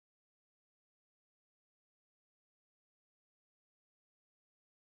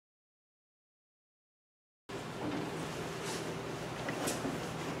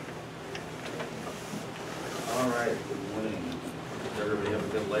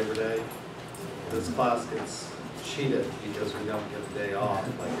Labor Day. This class gets cheated because we don't get the day off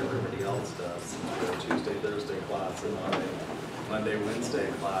like everybody else does. We have a Tuesday, Thursday class and not a Monday, Wednesday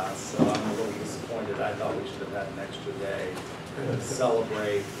class. So I'm a little disappointed. I thought we should have had an extra day to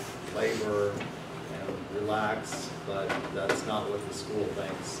celebrate labor and relax, but that's not what the school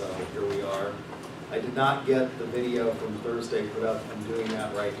thinks. So here we are. I did not get the video from Thursday put up. I'm doing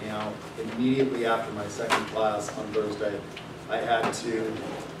that right now. Immediately after my second class on Thursday, I had to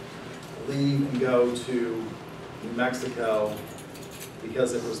leave and go to New Mexico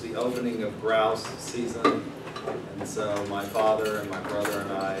because it was the opening of grouse season. And so my father and my brother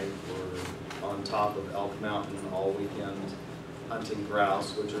and I were on top of Elk Mountain all weekend hunting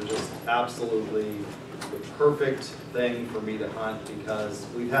grouse, which are just absolutely the perfect thing for me to hunt because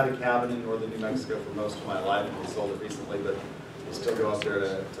we've had a cabin in northern New Mexico for most of my life, and we sold it recently, but we still go up there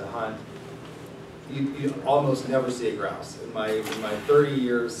to hunt. You almost never see a grouse. In my 30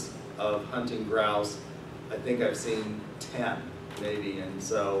 years of hunting grouse, I think I've seen 10 maybe, and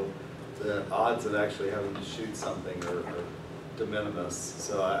so the odds of actually having to shoot something are de minimis.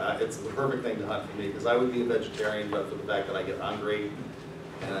 So it's the perfect thing to hunt for me because I would be a vegetarian but for the fact that I get hungry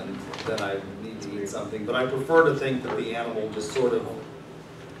and then I need to eat something. But I prefer to think that the animal just sort of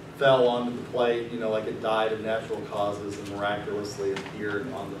fell onto the plate, you know, like it died of natural causes and miraculously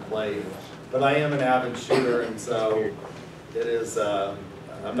appeared on the plate. But I am an avid shooter, and so it is, I'm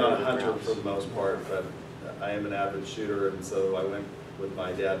not a hunter for the most part, but I am an avid shooter, and so I went with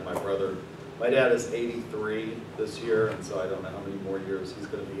my dad and my brother. My dad is 83 this year, and so I don't know how many more years he's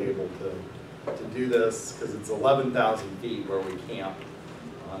going to be able to do this, because it's 11,000 feet where we camp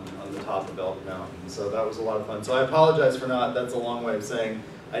on the top of Elk Mountain. So that was a lot of fun. So I apologize for not, that's a long way of saying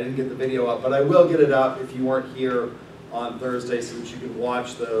I didn't get the video up, but I will get it up if you weren't here on Thursday so that you can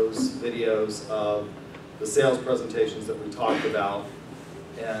watch those videos of the sales presentations that we talked about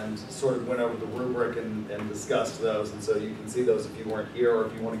and sort of went over the rubric and discussed those. And so you can see those if you weren't here, or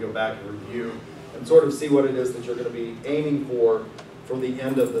if you want to go back and review and sort of see what it is that you're going to be aiming for the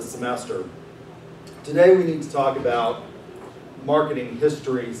end of the semester. Today we need to talk about marketing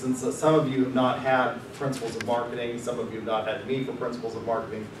history, since some of you have not had principles of marketing, some of you have not had me for principles of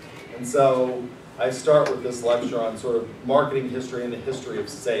marketing. And so I start with this lecture on sort of marketing history and the history of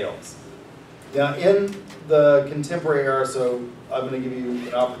sales. Now in the contemporary era, so I'm going to give you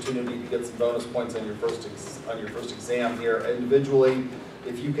an opportunity to get some bonus points on your first exam here individually.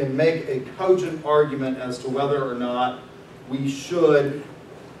 If you can make a cogent argument as to whether or not we should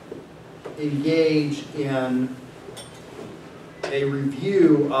engage in a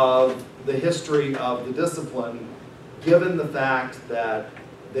review of the history of the discipline, given the fact that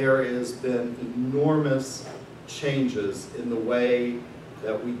there has been enormous changes in the way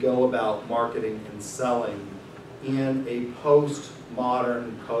that we go about marketing and selling in a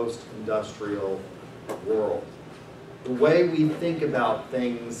post-modern, post-industrial world. The way we think about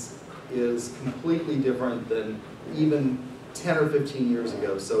things is completely different than even 10 or 15 years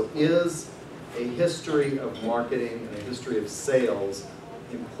ago. So is a history of marketing and a history of sales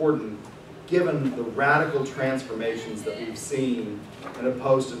important given the radical transformations that we've seen in a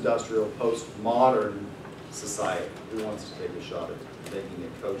post-industrial, post-modern society? Who wants to take a shot at making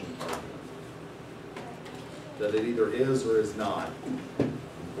a cogent argument that it either is or is not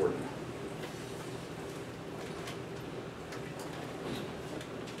important?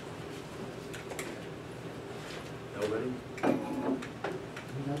 Nobody?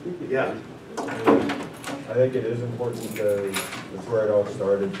 Yeah. I think it is important because that's where it all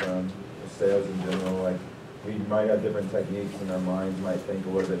started from, sales in general. Like, we might have different techniques and our minds might think a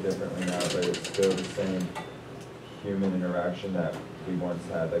little bit differently now, but it's still the same human interaction that we once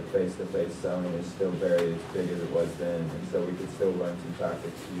had. Like face-to-face selling is still very as big as it was then, and so we could still learn some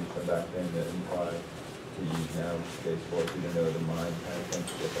tactics to use from back then that apply to use now face forth, even though the mind kind of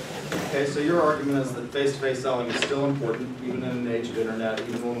thinks differently. Okay, so your argument is that face-to-face selling is still important, even in an age of internet,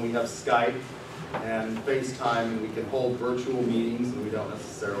 even when we have Skype and FaceTime, and we can hold virtual meetings, and we don't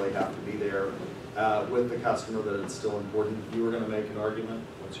necessarily have to be there with the customer, that it's still important. You were going to make an argument?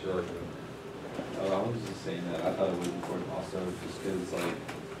 What's your argument? I was just saying that I thought it was important also, just because like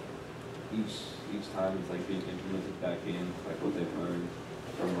each time it's like being implemented back in, like what they've learned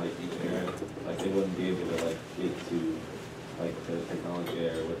from like each era, like they wouldn't be able to like get to like the technology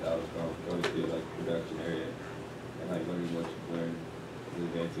era without going to like production area and like learning what you've learned and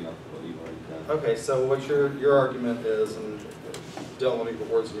advancing off of what you've already done. Okay, so what your argument is, and don't let me put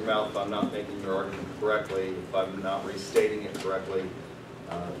words in your mouth if I'm not making your argument correctly, if I'm not restating it correctly,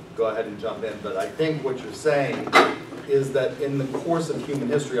 go ahead and jump in. But I think what you're saying is that in the course of human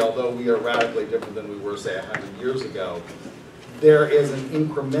history, although we are radically different than we were, say, 100 years ago, there is an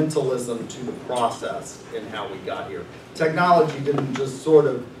incrementalism to the process in how we got here. Technology didn't just sort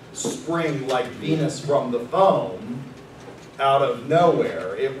of spring like Venus from the foam out of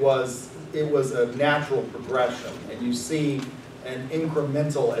nowhere. It was a natural progression, and you see an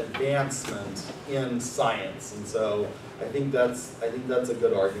incremental advancement in science. And so I think that's a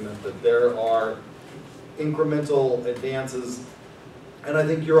good argument, that there are incremental advances. And I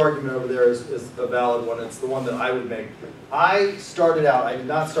think your argument over there is a valid one. It's the one that I would make. I did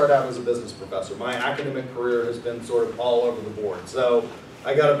not start out as a business professor. My academic career has been sort of all over the board. So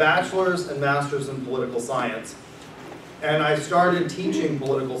I got a bachelor's and master's in political science. And I started teaching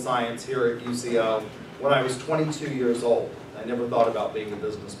political science here at UCO when I was 22 years old. I never thought about being a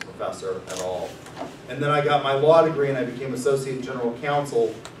business professor at all. And then I got my law degree and I became associate general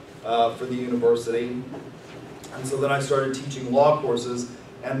counsel for the university. And so then I started teaching law courses,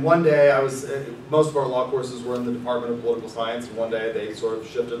 and one day most of our law courses were in the Department of Political Science, and one day they sort of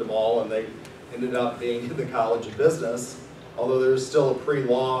shifted them all and they ended up being in the College of Business, although there's still a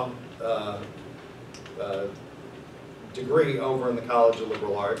pre-law degree over in the College of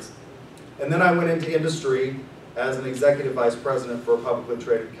Liberal Arts. And then I went into industry as an executive vice president for a publicly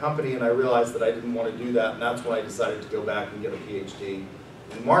traded company, and I realized that I didn't want to do that, and that's when I decided to go back and get a PhD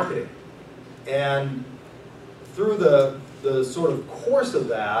in marketing. And through the sort of course of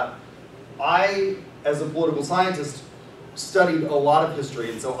that, I, as a political scientist, studied a lot of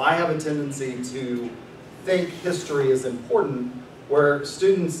history, and so I have a tendency to think history is important, where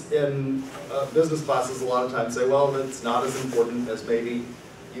students in business classes a lot of times say, well, it's not as important as maybe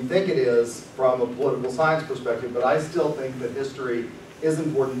you think it is from a political science perspective, but I still think that history is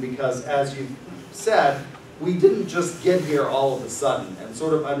important because, as you said, we didn't just get here all of a sudden, and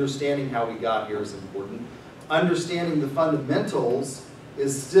sort of understanding how we got here is important. Understanding the fundamentals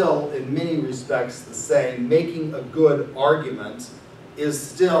is still, in many respects, the same. Making a good argument is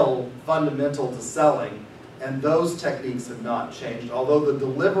still fundamental to selling, and those techniques have not changed. Although the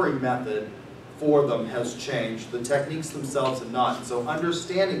delivery method for them has changed, the techniques themselves have not. And so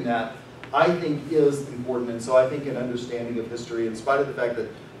understanding that, I think, is important. And so I think an understanding of history, in spite of the fact that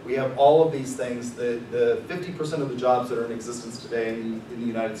we have all of these things, the 50% of the jobs that are in existence today in the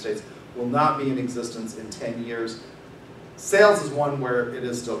United States will not be in existence in 10 years. Sales is one where it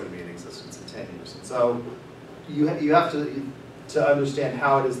is still going to be in existence in 10 years. And so you have to understand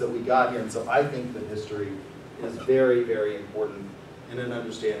how it is that we got here. And so I think that history is very, very important in an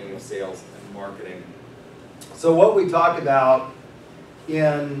understanding of sales and marketing. So what we talk about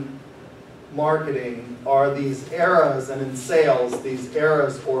in marketing are these eras, and in sales, these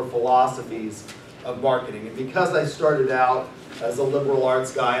eras or philosophies of marketing. And because I started out as a liberal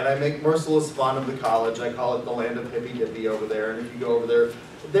arts guy, and I make merciless fun of the college, I call it the land of hippy-dippy over there, and if you go over there,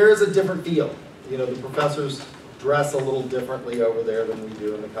 there is a different feel. You know, the professors dress a little differently over there than we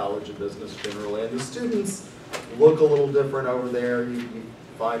do in the College of Business generally, and the students look a little different over there. You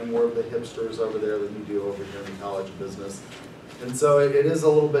find more of the hipsters over there than you do over here in the College of Business. And so it is a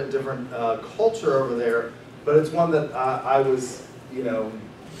little bit different culture over there, but it's one that I was,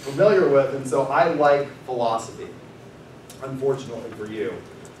 familiar with, and so I like philosophy, unfortunately for you.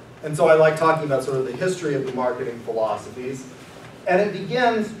 And so I like talking about sort of the history of the marketing philosophies. And it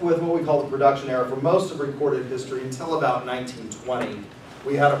begins with what we call the production era. For most of recorded history, until about 1920,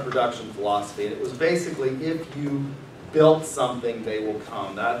 we had a production philosophy. And it was basically, if you built something, they will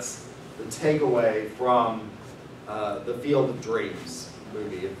come. That's the takeaway from The Field of Dreams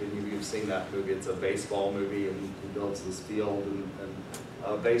movie. If any of you have seen that movie, it's a baseball movie, and he builds this field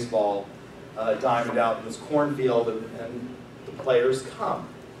and baseball diamond out in this cornfield, and the players come.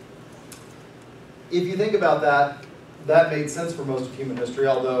 If you think about that, that made sense for most of human history,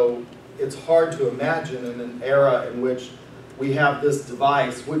 although it's hard to imagine in an era in which we have this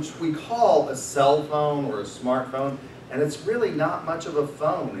device, which we call a cell phone or a smartphone, and it's really not much of a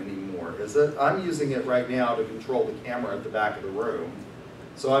phone anymore, is it? I'm using it right now to control the camera at the back of the room.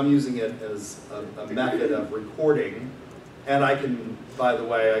 So I'm using it as a method of recording, and I can, by the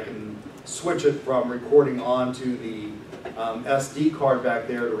way, I can switch it from recording onto the SD card back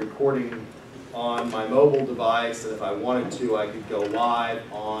there to recording on my mobile device, and if I wanted to, I could go live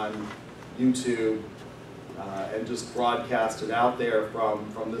on YouTube and just broadcast it out there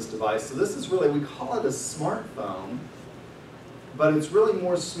from this device. So this is really, we call it a smartphone, but it's really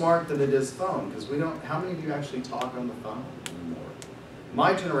more smart than it is phone, because we don't, how many of you actually talk on the phone anymore?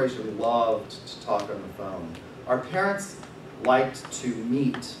 My generation loved to talk on the phone. Our parents liked to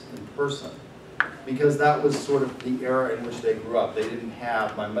meet in person, because that was sort of the era in which they grew up. They didn't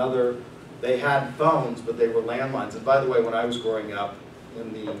have, my mother, they had phones, but they were landlines. And by the way, when I was growing up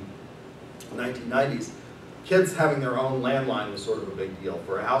in the 1990s, kids having their own landline was sort of a big deal.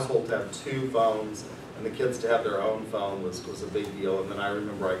 For a household to have 2 phones and the kids to have their own phone was a big deal. And then I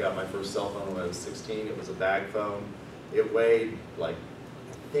remember I got my first cell phone when I was 16. It was a bag phone. It weighed like,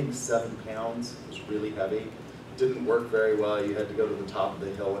 I think 7 pounds. It was really heavy. Didn't work very well. You had to go to the top of the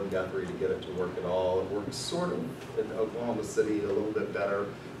hill in Guthrie to get it to work at all. It worked sort of in Oklahoma City a little bit better,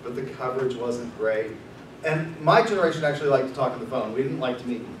 but the coverage wasn't great. And my generation actually liked to talk on the phone. We didn't like to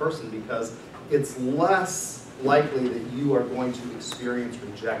meet in person because it's less likely that you are going to experience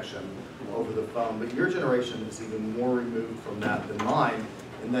rejection over the phone. But your generation is even more removed from that than mine,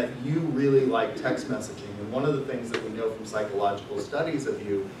 in that you really like text messaging. And one of the things that we know from psychological studies of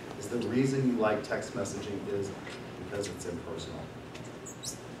you is the reason you like text messaging is because it's impersonal.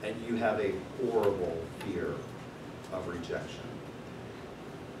 And you have a horrible fear of rejection.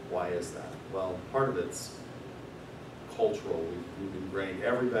 Why is that? Well, part of it's cultural. We've ingrained,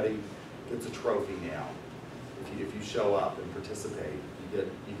 everybody gets a trophy now. If you show up and participate,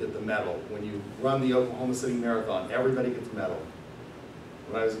 you get the medal. When you run the Oklahoma City Marathon, everybody gets a medal.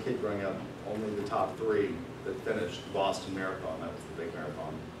 When I was a kid growing up, only the top 3 that finished the Boston Marathon, that was the big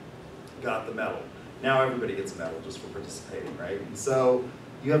marathon, got the medal. Now everybody gets a medal just for participating, right? And so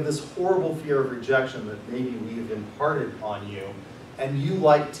you have this horrible fear of rejection that maybe we've imparted on you, and you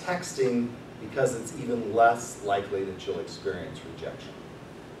like texting because it's even less likely that you'll experience rejection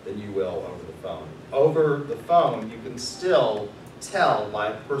than you will over the phone. Over the phone, you can still tell by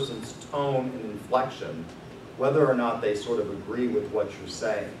a person's tone and inflection whether or not they sort of agree with what you're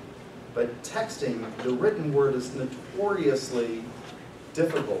saying. But texting, the written word is notoriously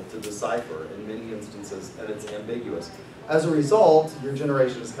difficult to decipher in many instances, and it's ambiguous. As a result, your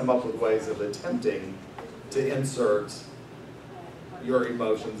generation has come up with ways of attempting to insert your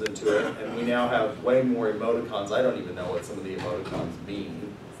emotions into it, and we now have way more emoticons. I don't even know what some of the emoticons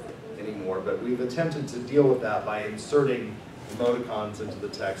mean anymore, but we've attempted to deal with that by inserting emoticons into the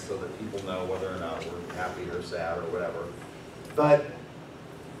text so that people know whether or not we're happy or sad or whatever. But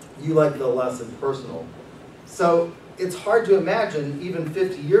you like the less impersonal. So it's hard to imagine even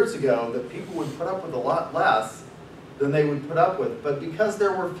 50 years ago that people would put up with a lot less than they would put up with. But because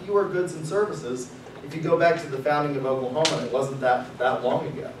there were fewer goods and services, if you go back to the founding of Oklahoma, it wasn't that long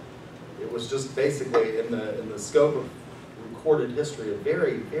ago. It was just basically in the scope of recorded history, a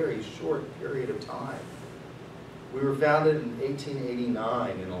very, very short period of time. We were founded in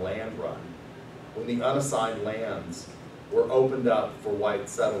 1889 in a land run, when the unassigned lands were opened up for white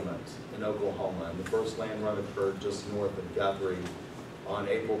settlement in Oklahoma. And the first land run occurred just north of Guthrie on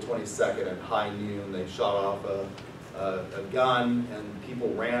April 22nd at high noon. They shot off a gun and people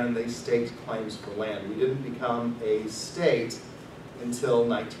ran and they staked claims for land. We didn't become a state until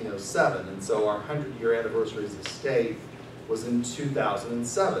 1907, and so our 100-year anniversary as a state was in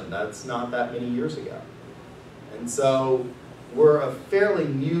 2007. That's not that many years ago. And so we're a fairly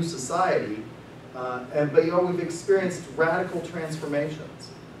new society, but you know, we've experienced radical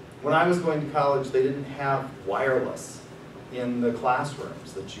transformations. When I was going to college, they didn't have wireless in the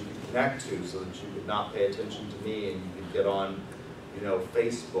classrooms that you could connect to so that you could not pay attention to me and you could get on, you know,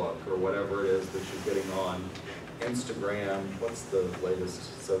 Facebook or whatever it is that you're getting on, Instagram. What's the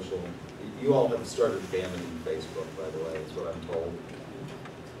latest social? You all have started abandoning Facebook, by the way, is what I'm told.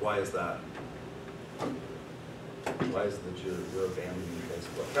 Why is that? Why is it that you're abandoning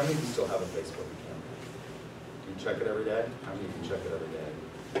Facebook? How many of you still have a Facebook account? Do you check it every day? How many of you check it every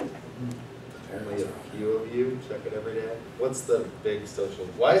day? Only a few of you check it every day? What's the big social,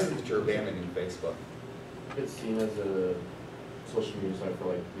 why is it that you're abandoning Facebook? It's seen as a social media site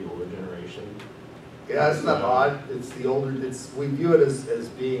for like the older generation. Yeah, isn't that odd? It's the older, we view it as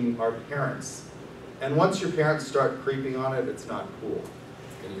being our parents. And once your parents start creeping on it, it's not cool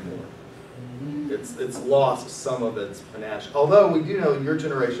anymore. It's lost some of its panache. Although we do know your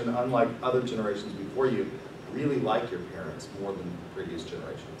generation, unlike other generations before you, really like your parents more than previous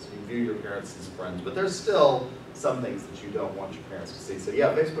generations. You view your parents as friends, but there's still some things that you don't want your parents to see. So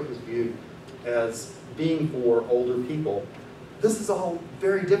yeah, Facebook is viewed as being for older people. This is all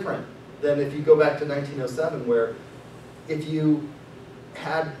very different than if you go back to 1907, where if you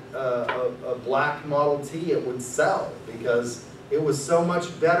had a black Model T, it would sell because it was so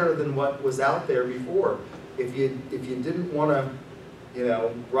much better than what was out there before. If you didn't want to, you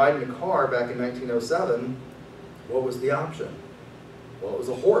know, ride in a car back in 1907, what was the option? Well, it was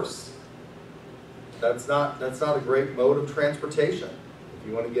a horse. That's not a great mode of transportation if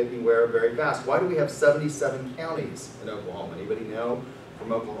you want to get anywhere very fast. Why do we have 77 counties in Oklahoma? Anybody know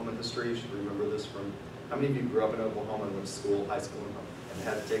from Oklahoma history? You should remember this from, how many of you grew up in Oklahoma and went to school, high school, and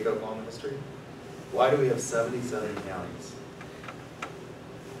had to take Oklahoma history? Why do we have 77 counties?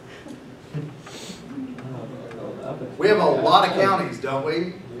 We have a lot of counties, don't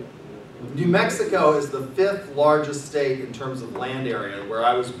we? New Mexico is the 5th largest state in terms of land area where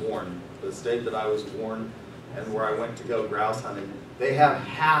I was born, the state that I was born and where I went to go grouse hunting. They have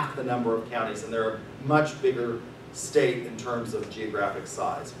half the number of counties, and they're a much bigger state in terms of geographic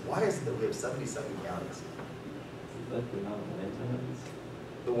size. Why is it that we have 77 counties? Is that the amount of land runs?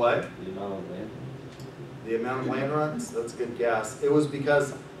 The what? The amount of land The amount of land runs? That's a good guess. It was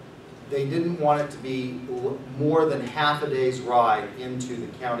because they didn't want it to be more than half a day's ride into the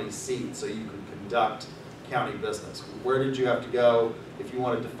county seat so you could conduct county business. Where did you have to go if you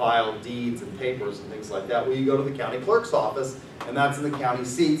wanted to file deeds and papers and things like that? Well, you go to the county clerk's office, and that's in the county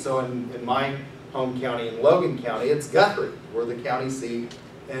seat. So in my home county, in Logan County, it's Guthrie. We're the county seat,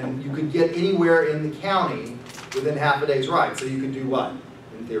 and you could get anywhere in the county within half a day's ride. So you could do what,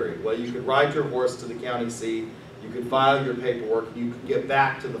 in theory? Well, you could ride your horse to the county seat, you could file your paperwork, and you could get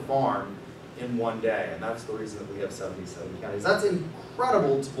back to the farm in one day. And that's the reason that we have 77 counties. That's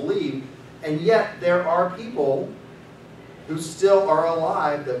incredible to believe, and yet there are people who still are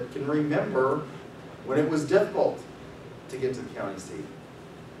alive that can remember when it was difficult to get to the county seat.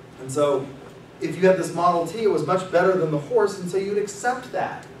 And so if you had this Model T, it was much better than the horse, and so you'd accept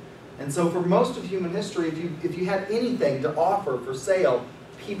that. And so for most of human history, if you had anything to offer for sale,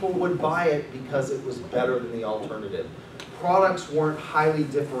 people would buy it because it was better than the alternative. Products weren't highly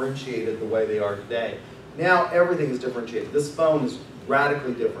differentiated the way they are today. Now everything is differentiated. This phone is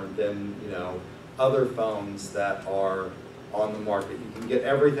radically different than, you know, other phones that are on the market. You can get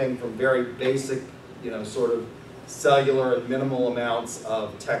everything from very basic, you know, sort of cellular and minimal amounts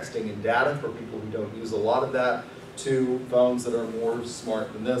of texting and data for people who don't use a lot of that, to phones that are more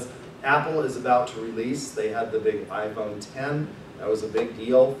smart than this. Apple is about to release, they had the big iPhone 10. That was a big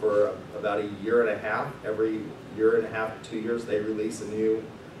deal for about a year and a half. Every year and a half, 2 years, they release a new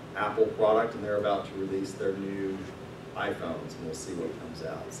Apple product, and they're about to release their new iPhones, and we'll see what comes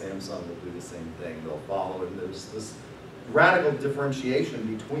out. Samsung will do the same thing. They'll follow, and there's this radical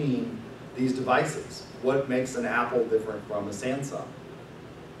differentiation between these devices. What makes an Apple different from a Samsung?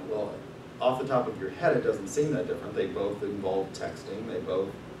 Well, off the top of your head, it doesn't seem that different. They both involve texting. They both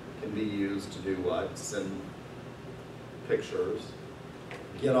can be used to do what? Send pictures,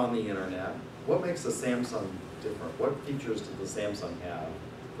 get on the internet. What makes a Samsung different? What features does the Samsung have?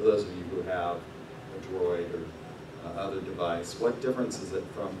 For those of you who have a Droid or other device, what difference is it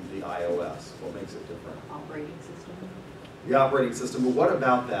from the iOS? What makes it different? Operating system. The operating system. But what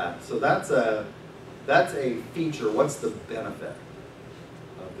about that? So that's a feature. What's the benefit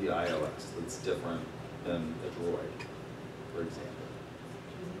of the iOS that's different than the Droid, for example?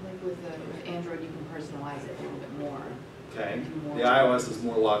 Like with Android, you can personalize it a little bit more. Okay. The iOS is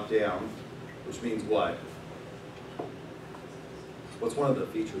more locked down, which means what? What's one of the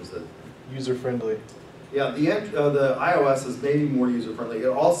features that? User-friendly. Yeah, the iOS is maybe more user-friendly. It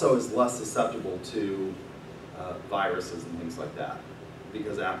also is less susceptible to viruses and things like that,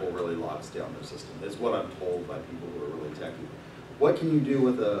 because Apple really locks down their system. It's what I'm told by people who are really techy. What can you do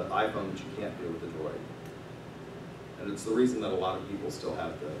with an iPhone that you can't do with the Droid? And it's the reason that a lot of people still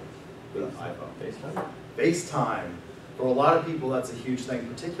have the iPhone. FaceTime? FaceTime. For a lot of people, that's a huge thing,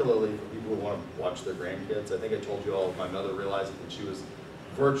 particularly for people who want to watch their grandkids. I think I told you all, my mother realized that she was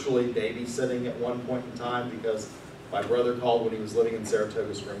virtually babysitting at one point in time because my brother called when he was living in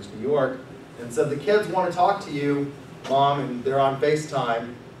Saratoga Springs, New York, and said, the kids want to talk to you, Mom, and they're on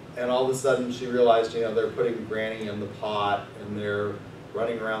FaceTime. And all of a sudden she realized, you know, they're putting Granny in the pot and they're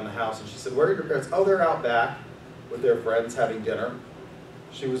running around the house. And she said, where are your parents? Oh, they're out back with their friends having dinner.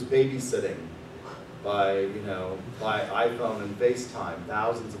 She was babysitting by, you know, by iPhone and FaceTime,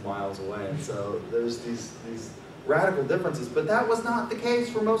 thousands of miles away. And so there's these radical differences, but that was not the case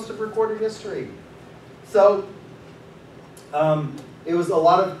for most of recorded history. So it was a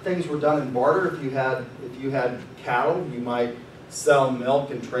lot of things were done in barter. If you had cattle, you might sell milk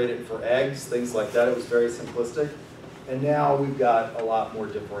and trade it for eggs, things like that. It was very simplistic. And now we've got a lot more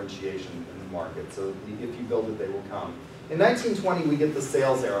differentiation in the market. So if you build it, they will come. In 1920, we get the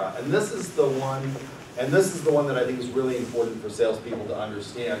sales era, and this is the one that I think is really important for salespeople to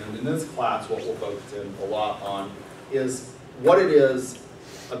understand. And in this class, what we'll focus in a lot on is what it is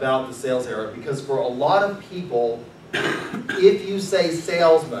about the sales era. Because for a lot of people, if you say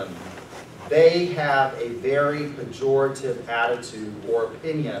salesman, they have a very pejorative attitude or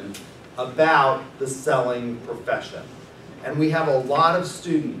opinion about the selling profession. And we have a lot of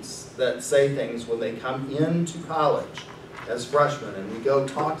students that say things when they come into college as freshmen, and we go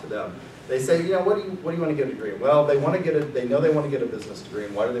talk to them. They say, you know, what do you want to get a degree in? Well, they know they want to get a business degree.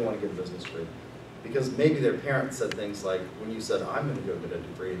 And why do they want to get a business degree? Because maybe their parents said things like, when you said, I'm going to go get a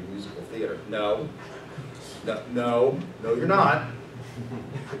degree in musical theater. No. No, you're not.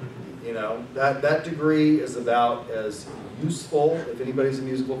 You know, that degree is about as useful, if anybody's a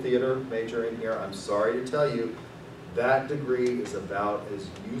musical theater major in here, I'm sorry to tell you, that degree is about as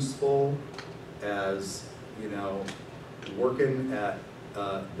useful as, you know, working at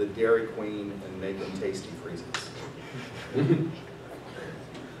the Dairy Queen and making tasty freezes.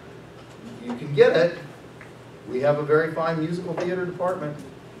 You can get it. We have a very fine musical theater department,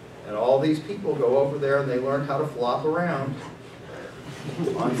 and all these people go over there and they learn how to flop around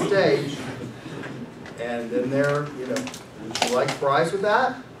on stage, and then they're, you know, would you like fries with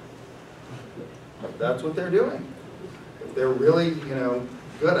that? That's what they're doing. If they're really, you know,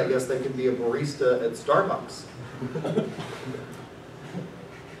 good, I guess they could be a barista at Starbucks.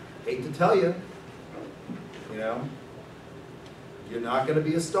 Hate to tell you, you know, you're not going to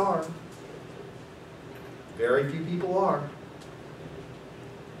be a star. Very few people are.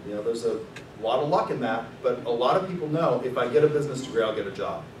 You know, there's a lot of luck in that, but a lot of people know if I get a business degree, I'll get a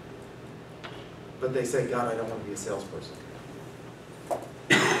job. But they say, God, I don't want to be a salesperson.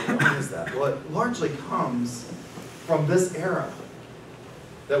 What is that? Well, it largely comes from this era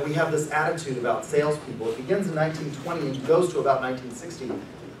that we have this attitude about salespeople. It begins in 1920 and goes to about 1960.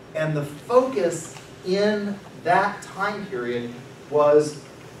 And the focus in that time period was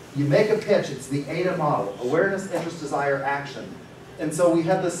you make a pitch, it's the AIDA model, awareness, interest, desire, action. And so we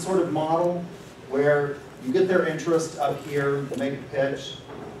had this sort of model where you get their interest up here, you make a pitch,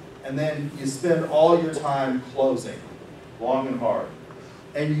 and then you spend all your time closing, long and hard.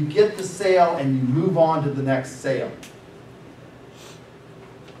 And you get the sale and you move on to the next sale.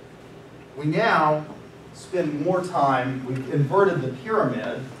 We now spend more time, we've inverted the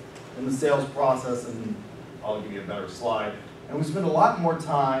pyramid in the sales process, and I'll give you a better slide. And we spend a lot more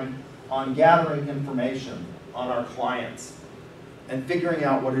time on gathering information on our clients and figuring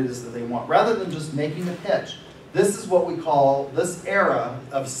out what it is that they want, rather than just making a pitch. This is what we call, this era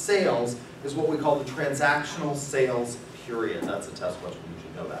of sales is what we call the transactional sales period. That's a test question, you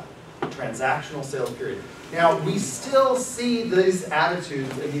should know that. Transactional sales period. Now, we still see these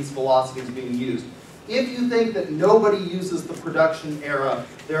attitudes and these philosophies being used. If you think that nobody uses the production era,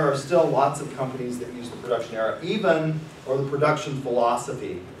 there are still lots of companies that use the production era, or the production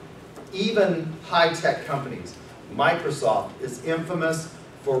philosophy. Even high-tech companies. Microsoft is infamous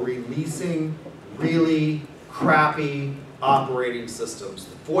for releasing really crappy operating systems,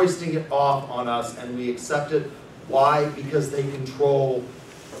 foisting it off on us, and we accept it. Why? Because they control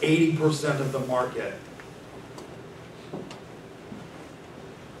 80% of the market.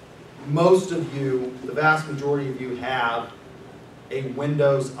 Most of you, the vast majority of you, have a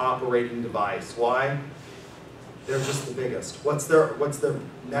Windows operating device. Why? They're just the biggest. What's their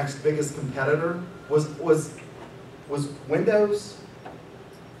next biggest competitor? Was Windows?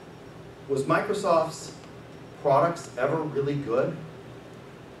 Was Microsoft's products ever really good?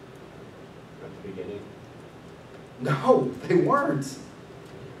 At the beginning. No, they weren't.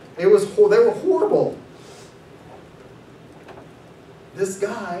 They were horrible. This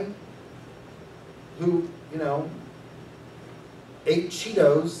guy who, you know, ate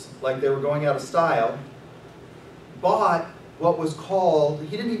Cheetos like they were going out of style, bought what was called,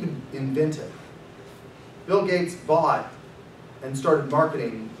 he didn't even invent it. Bill Gates bought and started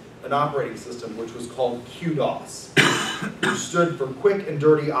marketing an operating system which was called QDOS, which stood for Quick and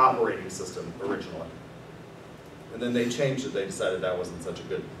Dirty Operating System originally. And then they changed it. They decided that wasn't such a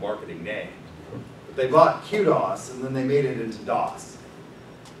good marketing name. But they bought QDOS and then they made it into DOS,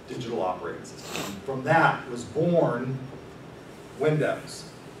 Digital Operating System. And from that was born Windows.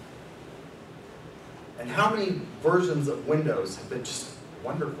 And how many versions of Windows have been just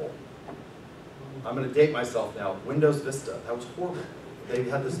wonderful? I'm going to date myself now. Windows Vista, that was horrible. They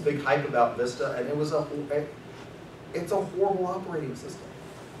had this big hype about Vista, and it's a horrible operating system.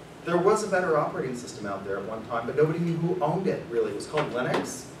 There was a better operating system out there at one time, but nobody knew who owned it, really. It was called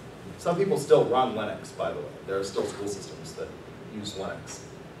Linux. Some people still run Linux, by the way. There are still school systems that use Linux.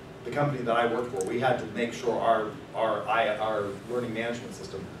 The company that I worked for, we had to make sure our learning management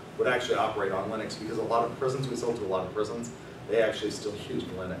system would actually operate on Linux, because a lot of prisons, we sold to a lot of prisons, they actually still used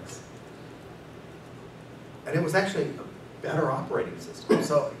Linux. And it was actually a better operating system.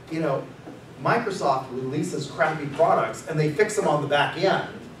 So, you know, Microsoft releases crappy products and they fix them on the back end,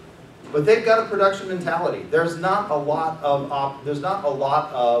 but they've got a production mentality. There's not a lot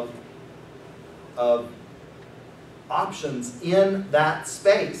of options in that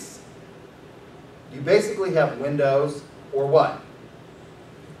space. You basically have Windows or what?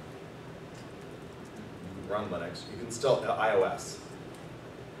 You can run Linux. You can still iOS.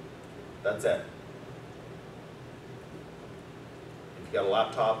 That's it. If you got a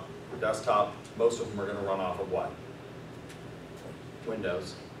laptop, desktop, most of them are gonna run off of what?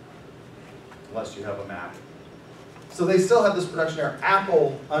 Windows, unless you have a Mac. So they still have this production error.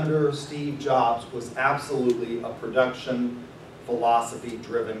 Apple, under Steve Jobs, was absolutely a production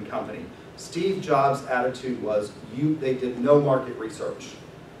philosophy-driven company. Steve Jobs' attitude was, they did no market research.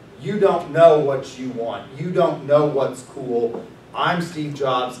 You don't know what you want. You don't know what's cool. I'm Steve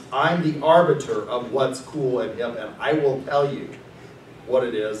Jobs. I'm the arbiter of what's cool and hip, and I will tell you what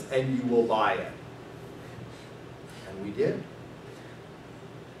it is, and you will buy it. And we did.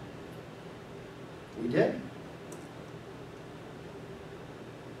 We did.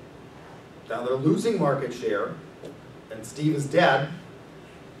 Now they're losing market share, and Steve is dead.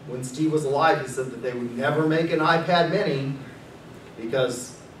 When Steve was alive, he said that they would never make an iPad mini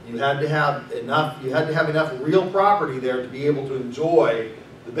because you had to have enough real property there to be able to enjoy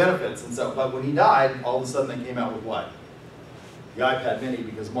the benefits. And so, but when he died, all of a sudden they came out with what? The iPad mini,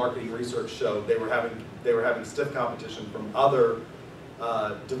 because marketing research showed they were having stiff competition from other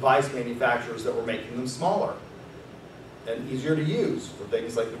device manufacturers that were making them smaller and easier to use for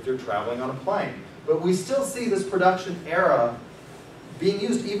things like if you're traveling on a plane. But we still see this production era being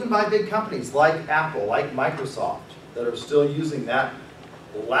used even by big companies like Apple, like Microsoft, that are still using that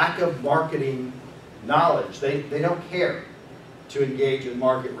lack of marketing knowledge. They don't care to engage in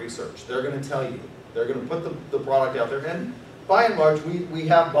market research. They're going to tell you. They're going to put the product out there. And by and large, we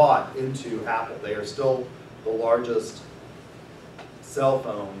have bought into Apple. They are still the largest cell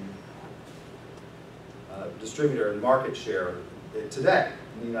phone distributor and market share today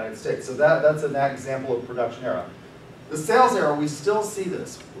in the United States. So that's an example of production era. The sales era, we still see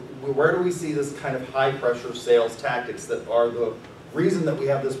this. Where do we see this kind of high pressure sales tactics that are the reason that we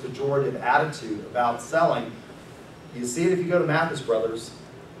have this pejorative attitude about selling? You see it if you go to Mathis Brothers.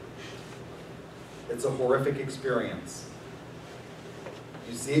 It's a horrific experience.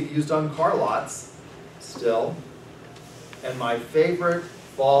 You see it used on car lots still. And my favorite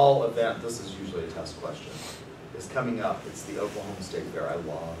fall event, this is usually a test question, is coming up. It's the Oklahoma State Fair. I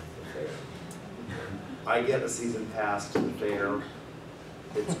love the fair. I get a season pass to the fair.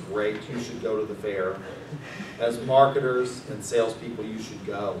 It's great. You should go to the fair. As marketers and salespeople, you should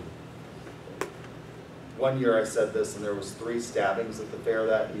go. One year I said this, and there was 3 stabbings at the fair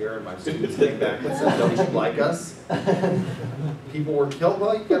that year, and my students came back and said, "Don't you like us?" People were killed.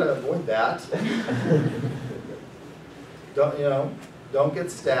 Well, you gotta avoid that. Don't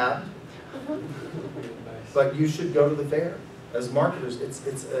get stabbed. But you should go to the fair. As marketers,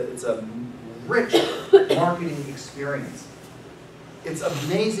 it's a rich marketing experience. It's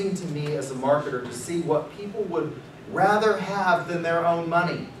amazing to me as a marketer to see what people would rather have than their own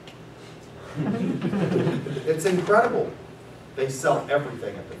money. It's incredible. They sell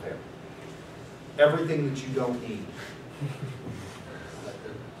everything at the fair. Everything that you don't need.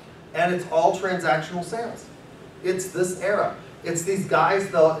 And it's all transactional sales. It's this era. It's these guys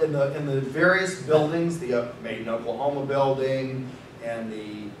in the various buildings, the Made in Oklahoma building, and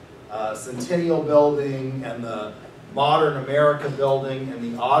the Centennial building, and the Modern America building, and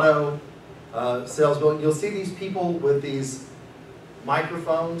the auto sales building. You'll see these people with these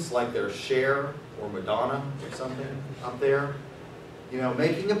microphones like they're Cher or Madonna or something up there,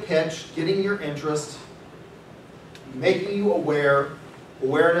 making a pitch, getting your interest, making you aware,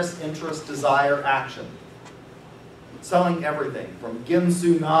 awareness, interest, desire, action. Selling everything from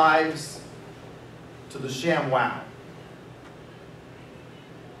Ginsu knives to the ShamWow.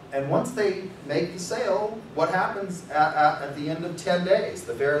 And once they make the sale, what happens at the end of 10 days?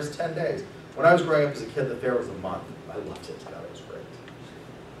 The fair is 10 days. When I was growing up as a kid, the fair was a month. I loved it. God, it was great.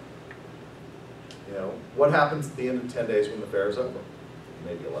 What happens at the end of 10 days when the fair is over?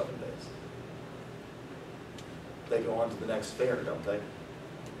 Maybe 11 days. They go on to the next fair, don't they?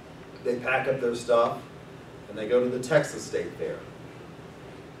 They pack up their stuff, and they go to the Texas State Fair.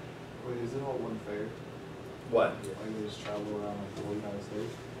 Wait, is it all one fair? What? Like they just travel around like the whole United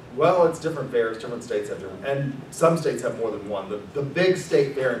States? Well, it's different fairs, different states have different, and some states have more than one. The big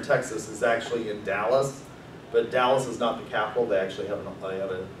state fair in Texas is actually in Dallas, but Dallas is not the capital. They actually have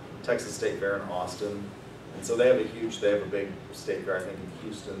a Texas State Fair in Austin. And so they have a big state fair, I think, in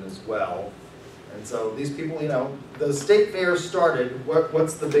Houston as well. And so these people, the state fair started,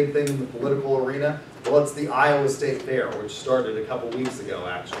 what's the big thing in the political arena? Well, it's the Iowa State Fair, which started a couple weeks ago,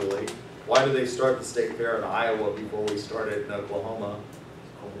 actually. Why do they start the state fair in Iowa before we start it in Oklahoma?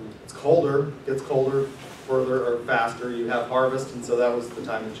 It's colder, gets colder further or faster. You have harvest, and so that was the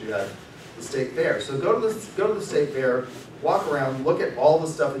time that you had the state fair. So go to the state fair, walk around, look at all the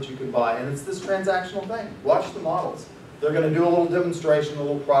stuff that you can buy, and it's this transactional thing. Watch the models. They're going to do a little demonstration, a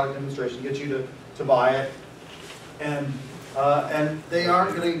little product demonstration, get you to buy it. And And they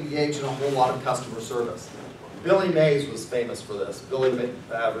aren't going to engage in a whole lot of customer service. Billy Mays was famous for this. Billy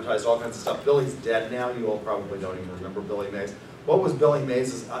advertised all kinds of stuff. Billy's dead now. You all probably don't even remember Billy Mays. What was Billy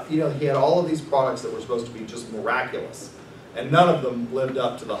Mays? He had all of these products that were supposed to be just miraculous. And none of them lived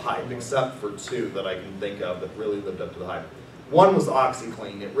up to the hype, except for two that I can think of that really lived up to the hype. One was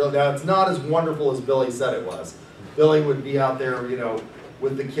OxyClean. Now, it's not as wonderful as Billy said it was. Billy would be out there,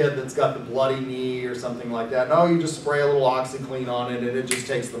 with the kid that's got the bloody knee or something like that. No, you just spray a little OxyClean on it and it just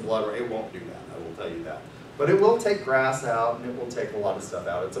takes the blood. It won't do that, I will tell you that. But it will take grass out and it will take a lot of stuff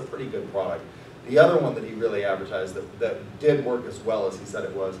out. It's a pretty good product. The other one that he really advertised that did work as well as he said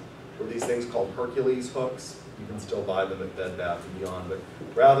it was were these things called Hercules hooks. You can still buy them at Bed Bath & Beyond, but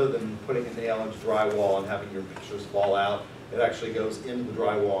rather than putting a nail into drywall and having your pictures fall out, it actually goes into the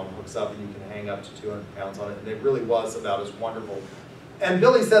drywall and hooks up and you can hang up to 200 pounds on it. And it really was about as wonderful. And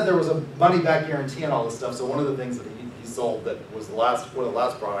Billy said there was a money-back guarantee and all this stuff, so one of the things that he sold that was one of the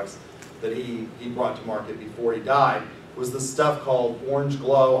last products that he brought to market before he died was this stuff called Orange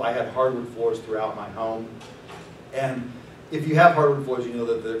Glow. I had hardwood floors throughout my home. And if you have hardwood floors, you know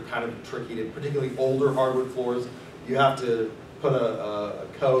that they're kind of tricky, to particularly older hardwood floors. You have to put a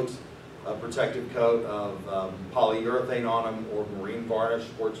coat, a protective coat of polyurethane on them, or marine varnish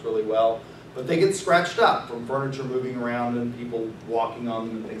works really well. But they get scratched up from furniture moving around and people walking on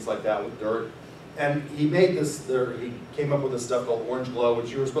them and things like that with dirt. And he made this, he came up with this stuff called Orange Glow,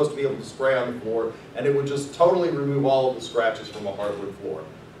 which you were supposed to be able to spray on the floor, and it would just totally remove all of the scratches from a hardwood floor.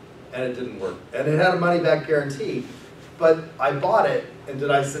 And it didn't work. And it had a money-back guarantee. But I bought it, and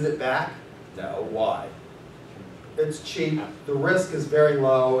did I send it back? No. Why? It's cheap, the risk is very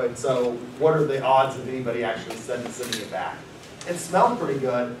low, and so what are the odds of anybody actually sending it back? It smelled pretty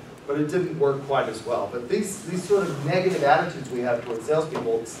good, but it didn't work quite as well. But these sort of negative attitudes we have towards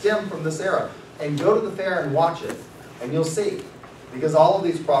salespeople stem from this era. And go to the fair and watch it, and you'll see. Because all of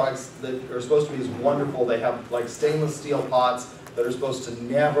these products that are supposed to be as wonderful, they have like stainless steel pots that are supposed to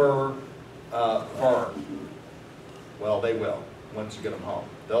never burn. Well, they will once you get them home.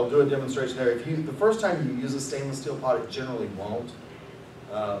 They'll do a demonstration there. The first time you use a stainless steel pot, it generally won't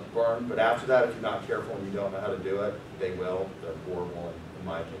burn. But after that, if you're not careful and you don't know how to do it, they will. They're horrible, in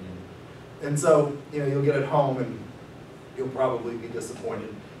my opinion. And so, you'll get it home and you'll probably be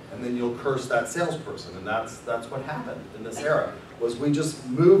disappointed. And then you'll curse that salesperson, and that's what happened in this era, was we just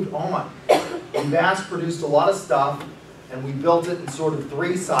moved on. We mass-produced a lot of stuff, and we built it in sort of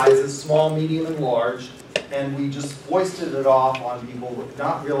three sizes, small, medium, and large, and we just foisted it off on people,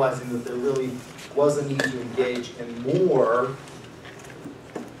 not realizing that there really was a need to engage in more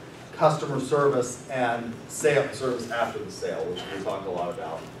customer service and sales service after the sale, which we talk a lot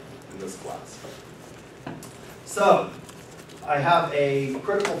about in this class. So, I have a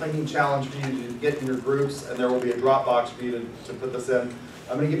critical thinking challenge for you to get in your groups, and there will be a Dropbox for you to put this in.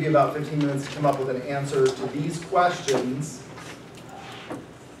 I'm going to give you about 15 minutes to come up with an answer to these questions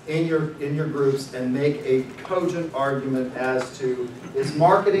in your groups and make a cogent argument as to, is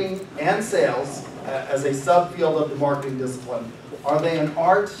marketing and sales, as a subfield of the marketing discipline, are they an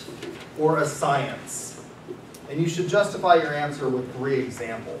art or a science? And you should justify your answer with 3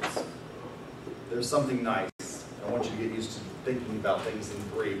 examples. There's something nice. I want you to get used to thinking about things in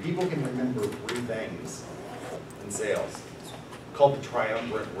 3. People can remember 3 things in sales. It's called the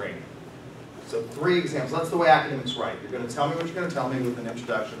triumvirate ring. So 3 examples. That's the way academics write. You're going to tell me what you're going to tell me with an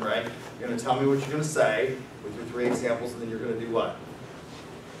introduction, right? You're going to tell me what you're going to say with your 3 examples, and then you're going to do what?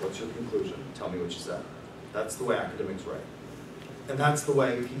 What's your conclusion? Tell me what you said. That's the way academics write. And that's the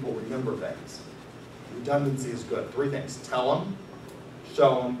way people remember things. Redundancy is good. 3 things. Tell them,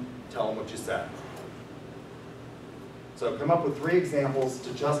 show them, tell them what you said. So come up with 3 examples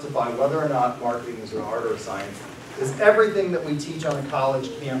to justify whether or not marketing is an art or a science. Is everything that we teach on a college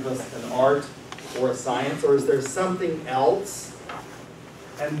campus an art or a science, or is there something else?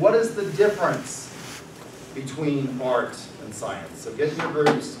 And what is the difference between art and science? So get in your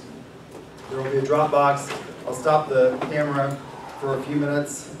groups. There will be a Dropbox. I'll stop the camera for a few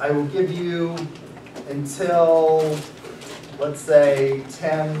minutes. I will give you until, let's say,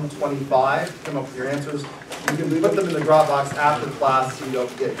 10:25 to come up with your answers. You can put them in the Dropbox after class so you don't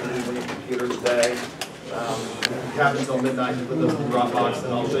forget to leave on your computer today. You have until midnight to put those in the Dropbox,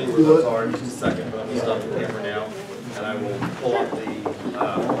 and I'll show you where those are in just a second. But I'm going to stop the camera now, and I will pull up the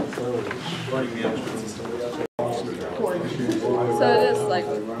learning management system. So it is like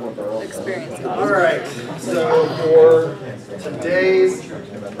experience. All right, so for today's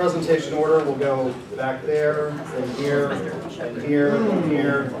presentation order, we'll go back there, and here, and here, and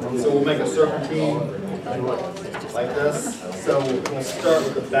here. So we'll make a serpentine like this. So we'll start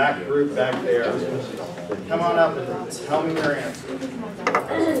with the back group back there. Come on up and tell me your answer.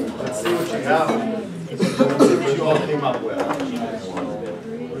 Let's see what you have. Let's see what you all came up with.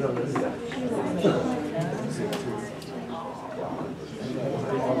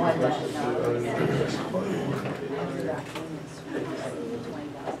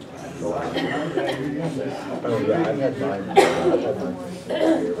 Oh, yeah, I've had mine. I've had mine.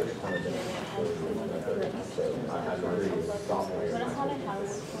 So I had mine sophomore year.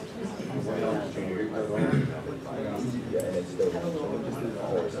 Yeah, and it's still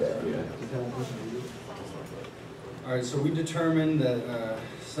All right, so we determined that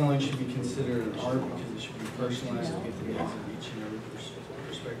selling should be considered an art because it should be personalized to meet the needs of each and every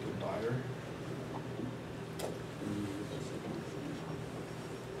prospective buyer.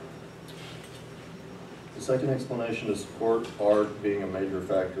 The second explanation to support art being a major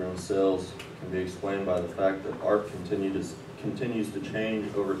factor in sales can be explained by the fact that art continues to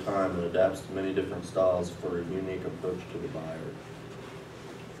change over time and adapts to many different styles for a unique approach to the buyer.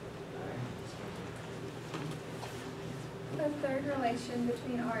 The third relation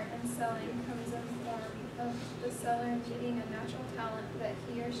between art and selling comes in the form of the seller meeting a natural talent that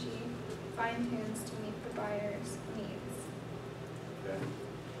he or she fine-tunes to meet the buyer's needs. Okay.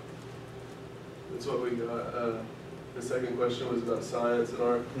 That's what we got. The second question was about science and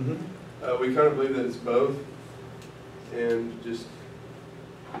art. We kind of believe that it's both. And just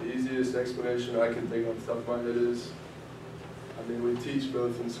the easiest explanation I can think off the top of my head is, I mean, we teach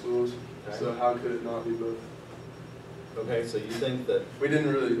both in schools, so how could it not be both? Okay, so you think that We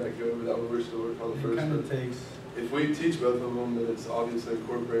didn't really go over that when we were still working on the It first kind one. of takes, If we teach both of them, then it's obviously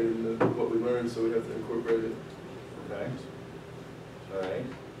incorporated into what we learned, so we have to incorporate it. okay. All right.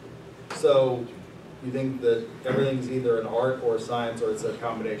 So you think that everything's either an art or science, or it's a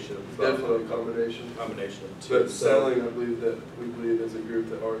combination of both? Definitely a combination. Combination of two. But So selling, I believe that we believe as a group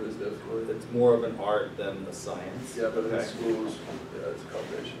that art is definitely. it's more of an art than a science? Yeah, but in Okay. schools, yeah, it's a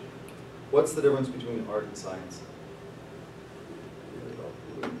combination. What's the difference between art and science?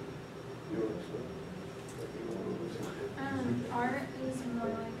 Art is more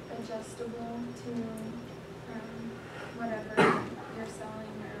like adjustable to whatever you're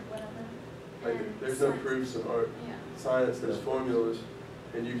selling or whatever. And There's no science- proofs in art. Yeah. Science, there's formulas,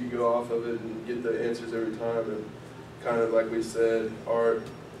 and you can go off of it and get the answers every time. And kind of like we said, art,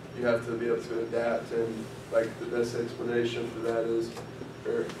 you have to be able to adapt. And like the best explanation for that is,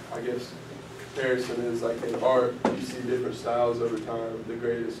 or I guess comparison is like in art, you see different styles over time. The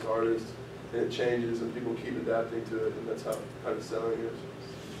greatest artists, and it changes, and people keep adapting to it, and that's how kind of selling is.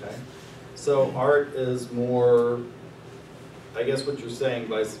 Okay. So art is more, I guess what you're saying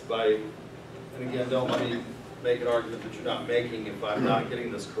by, and again, don't let me make an argument that you're not making if I'm not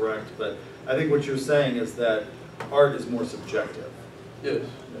getting this correct, but I think what you're saying is that art is more subjective. Yes.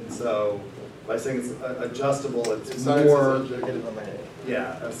 And so by saying it's adjustable, it's Science more, is objective.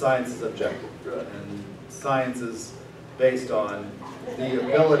 yeah, science is objective. Right. And science is based on the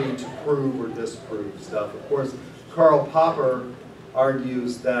ability to prove or disprove stuff. Of course, Karl Popper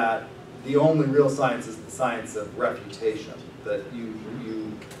argues that the only real science is the science of refutation, that you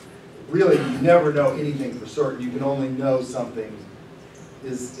really never know anything for certain. You can only know something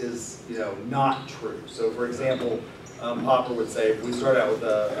is not true. So for example, Popper would say, if we start out with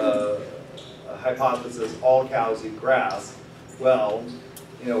a hypothesis, all cows eat grass, well,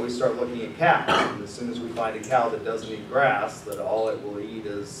 we start looking at cows, and as soon as we find a cow that doesn't eat grass, that all it will eat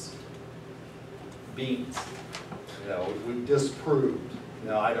is beans. We've disproved.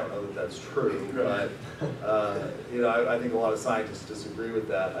 Now, I don't know that that's true, but I think a lot of scientists disagree with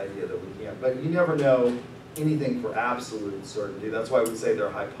that idea that we can't. But you never know anything for absolute certainty. That's why we say they're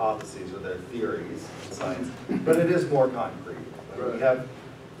hypotheses or they're theories in science. But it is more concrete.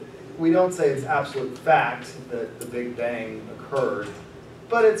 We don't say it's absolute fact that the Big Bang occurred,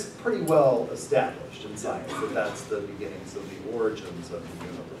 but it's pretty well established in science that that's the beginnings of the origins of the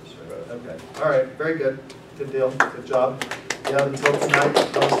universe. Right? Okay. All right. Very good. Good deal. Good job. You have until tonight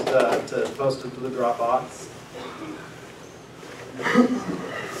to post it to the Dropbox.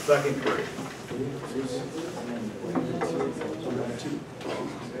 Second grade.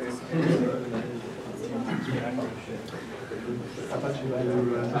 I thought you were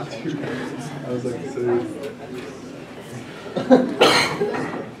I was like, so.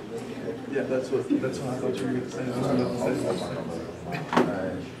 Yeah, that's what I thought you were going to say.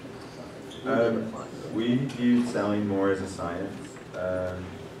 We view selling more as a science. There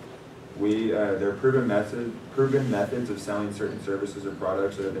are proven methods of selling certain services or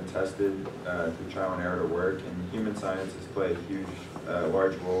products that have been tested through trial and error to work, and human sciences play a huge,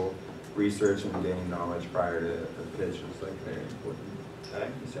 large role. Research and gaining knowledge prior to the pitch is very important. Okay.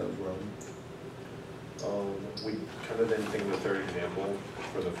 In the sales world. We kind of didn't think of the third example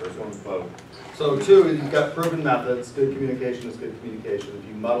for the first one, but So two, you've got proven methods, good communication is good communication. If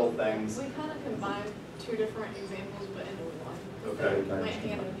you muddle things, We kind of combined two different examples, but into one. Okay. They went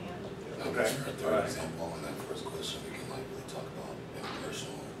hand in hand. Okay. For a third example, in that first question, we can like really talk about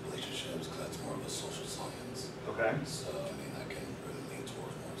interpersonal relationships, because that's more of a social science. okay. So, I mean, that can really lean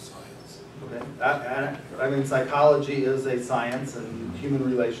towards more science. Okay. I mean, psychology is a science and human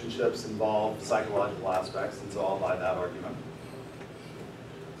relationships involve psychological aspects, and so I'll buy that argument.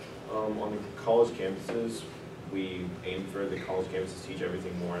 on the college campuses, we aim for the college campuses to teach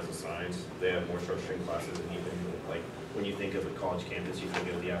everything more as a science. They have more structuring classes, and even like when you think of a college campus, you think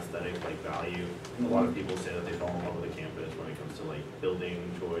of the aesthetic like value. A lot of people say that they fall in love with the campus when it comes to like building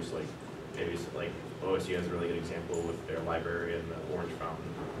choice, like maybe like OSU has a really good example with their library and the orange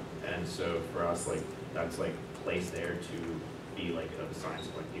fountain. And so for us, like that's like placed there to be like of a science.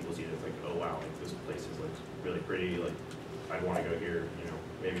 Like people see it as like, oh wow, like this place is like really pretty. Like I'd want to go here. You know,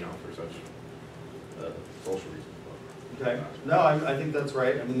 maybe not for such social reasons. But, Okay. No, I think that's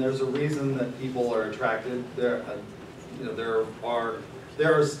right. I mean, there's a reason that people are attracted. There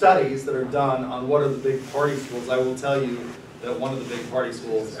are studies that are done on what are the big party schools. I will tell you that one of the big party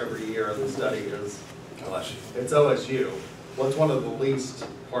schools every year, the study is it's OSU. What's one of the least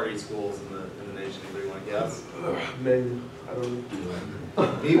party schools in the nation? Anybody want to guess? Maybe, I don't know.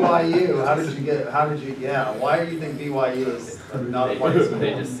 BYU. How did you? Yeah. Why do you think BYU is not a party school?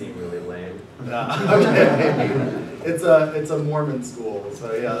 They just seem really lame. Yeah. Okay. It's a Mormon school,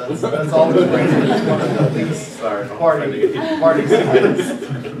 so yeah, that's always great. It's one of the least party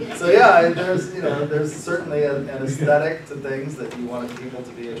schools. So yeah, there's certainly an aesthetic to things that you want people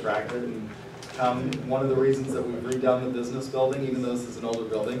to be attracted. And one of the reasons that we've redone the business building, even though this is an older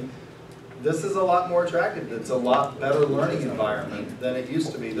building, this is a lot more attractive. It's a lot better learning environment than it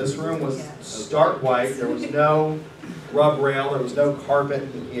used to be. This room was stark white. There was no rub rail. There was no carpet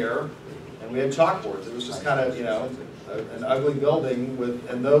in here. And we had chalkboards. It was just kind of, an ugly building with,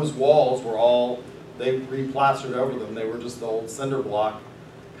 and those walls were all, they replastered over them. They were just the old cinder block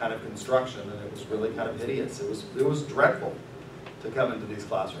kind of construction, and it was really kind of hideous. It was dreadful to come into these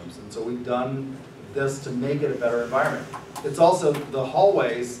classrooms. And so we've done this to make it a better environment. It's also the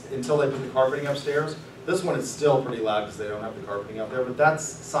hallways, until they put the carpeting upstairs, this one is still pretty loud because they don't have the carpeting up there, but that's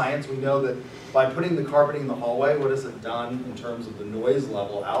science. We know that by putting the carpeting in the hallway, what has it done in terms of the noise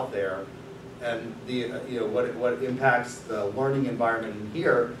level out there, and the what impacts the learning environment in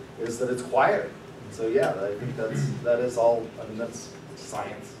here is that it's quieter. So yeah, I think that is all. I mean, that's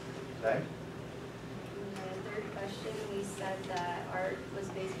science. Okay. The third question, we said that art was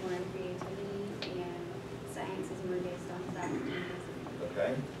based more on creativity and science is more based on fact.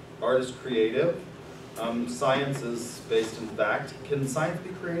 Okay. Art is creative. Science is based in fact. Can science be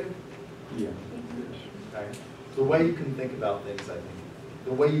creative? Yeah. Okay. The way you can think about things, I think.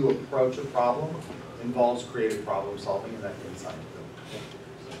 The way you approach a problem involves creative problem solving, and that can be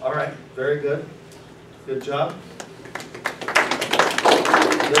scientific. All right. Very good. Good job.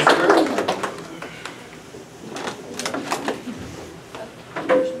 This group.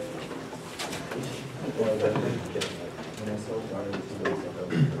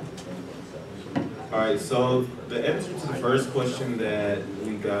 All right, so the answer to the first question that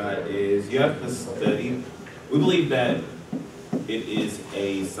we got is you have to study. We believe that it is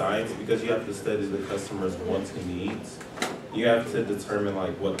a science because you have to study the customer's wants and needs. You have to determine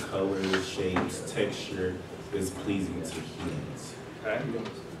like what colors, shapes, texture is pleasing to humans. Okay.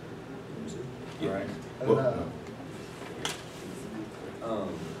 Yeah. All right. Well,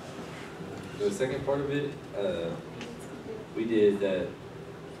 the second part of it, we did that.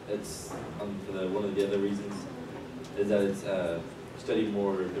 It's for one of the other reasons is that it's study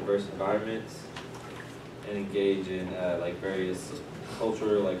more diverse environments and engage in like various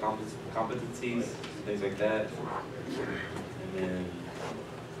cultural like competencies, things like that. And then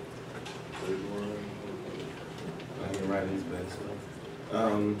third one, I can write these back.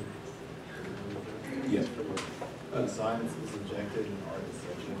 Yeah. Science is objective and art is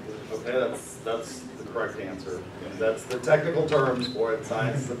subjective. Okay, that's the correct answer. That's the technical terms for it.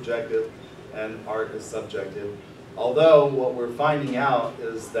 Science is objective and art is subjective. Although what we're finding out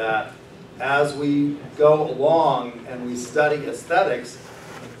is that as we go along and we study aesthetics,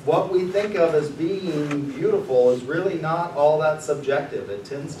 what we think of as being beautiful is really not all that subjective. It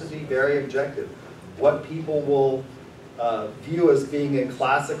tends to be very objective. What people will view as being a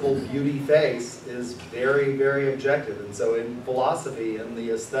classical beauty face is very, very objective. And so in philosophy, in the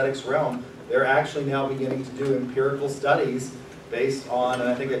aesthetics realm, they're actually now beginning to do empirical studies based on, and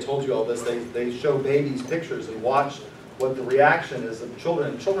I think I told you all this, they show babies pictures and watch what the reaction is of children.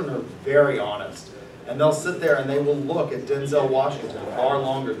 And children are very honest. And they'll sit there and they will look at Denzel Washington far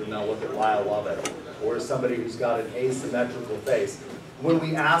longer than they'll look at Lyle Lovett or somebody who's got an asymmetrical face. When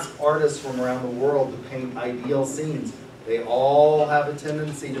we ask artists from around the world to paint ideal scenes, they all have a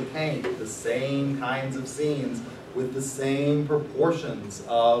tendency to paint the same kinds of scenes with the same proportions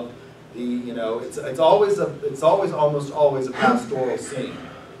of the, you know, it's always almost always a pastoral scene,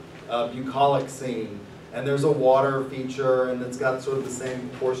 a bucolic scene, and there's a water feature, and it's got sort of the same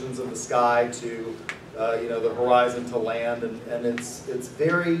proportions of the sky to, you know, the horizon to land, and it's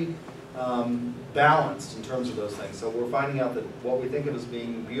very balanced in terms of those things. So we're finding out that what we think of as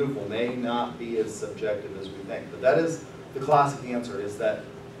being beautiful may not be as subjective as we think. But that is the classic answer, is that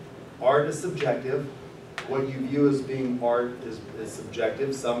art is subjective. What you view as being art is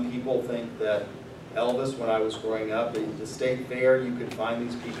subjective. Some people think that Elvis, when I was growing up, at the State Fair, you could find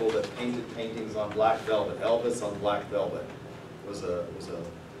these people that painted paintings on black velvet. Elvis on black velvet was a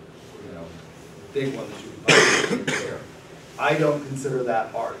you know, big one that you could find at the State Fair. I don't consider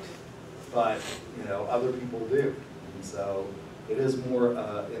that art, but you know, other people do. And so it is more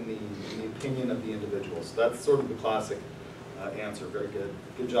in the opinion of the individual. So that's sort of the classic answer. Very good.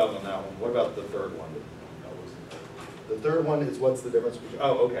 Good job on that one. What about the third one? The third one is what's the difference between,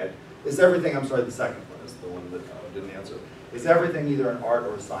 oh, okay. Is everything, I'm sorry, the second one is the one that didn't answer. Is everything either an art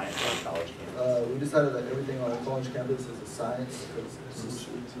or a science on college campus? We decided that everything on a college campus is a science, because it's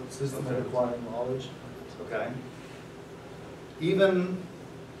a system of acquiring knowledge. Okay. Even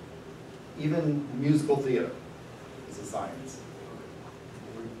musical theater is a science.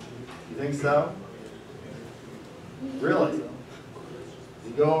 You think so? Really?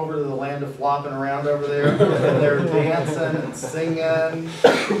 You go over to the land of flopping around over there, and they're dancing and singing.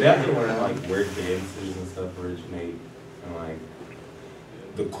 They have to learn like where dances and stuff originate, and like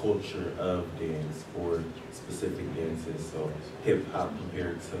the culture of dance for specific dances. So hip hop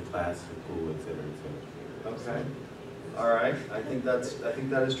compared to classical, et cetera, et cetera. Okay. All right. I think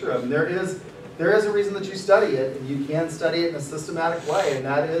that is true. I mean, there is a reason that you study it, and you can study it in a systematic way, and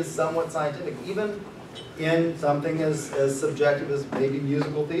that is somewhat scientific. Even in something as subjective as maybe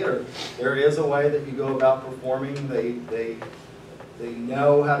musical theater, there is a way that you go about performing. They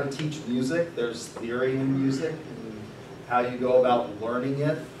know how to teach music. There's theory in music and how you go about learning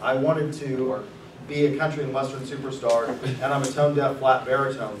it. I wanted to be a country and western superstar, and I'm a tone-deaf flat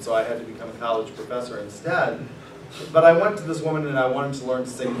baritone, so I had to become a college professor instead. But I went to this woman and I wanted to learn to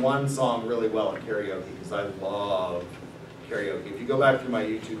sing one song really well at karaoke, because I love karaoke. If you go back through my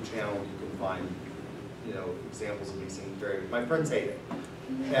YouTube channel, you can find, you know, examples of me singing karaoke. My friends hate it.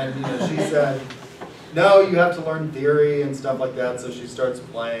 And you know, she said, no, you have to learn theory and stuff like that. So she starts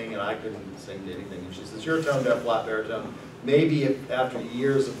playing, and I couldn't sing to anything. And she says, you're a tone-deaf flat baritone. Maybe if after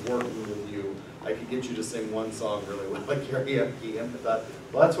years of working with you, I could get you to sing one song really well at karaoke. And I thought,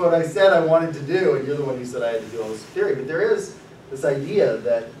 well, that's what I said I wanted to do, and you're the one who said I had to do all this theory. But there is this idea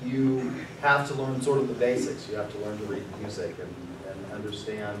that you have to learn sort of the basics. You have to learn to read music and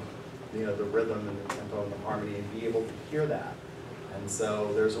understand, you know, the rhythm and the tempo and the harmony, and be able to hear that. And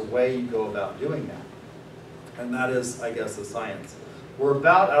so there's a way you go about doing that. And that is, I guess, a science. We're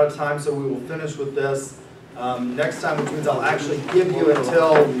about out of time, so we will finish with this. Next time, which means I'll actually give you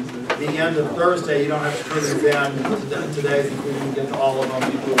until the end of Thursday. You don't have to turn these in today, if we can get to all of them.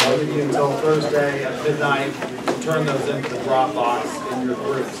 I'll give you until Thursday at midnight to turn those into the Dropbox in your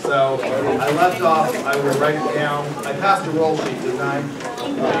group. So I left off, I will write it down. I passed a roll sheet, didn't I?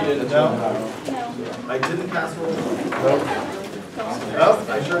 No? I didn't pass a roll sheet? No,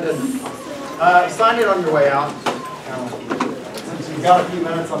 I sure didn't. Sign it on your way out. Since you've got a few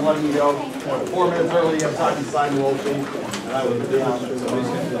minutes, I'm letting you go. 4 minutes early, you have time to sign the roll sheet. And I will be down.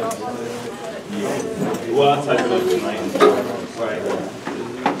 Well, I'll type it up tonight. Right.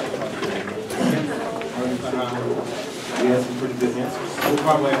 We have some pretty good answers. We'll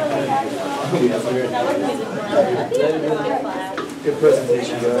probably have Good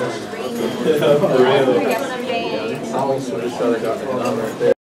presentation, guys. For real. I almost would have said I got the number right there.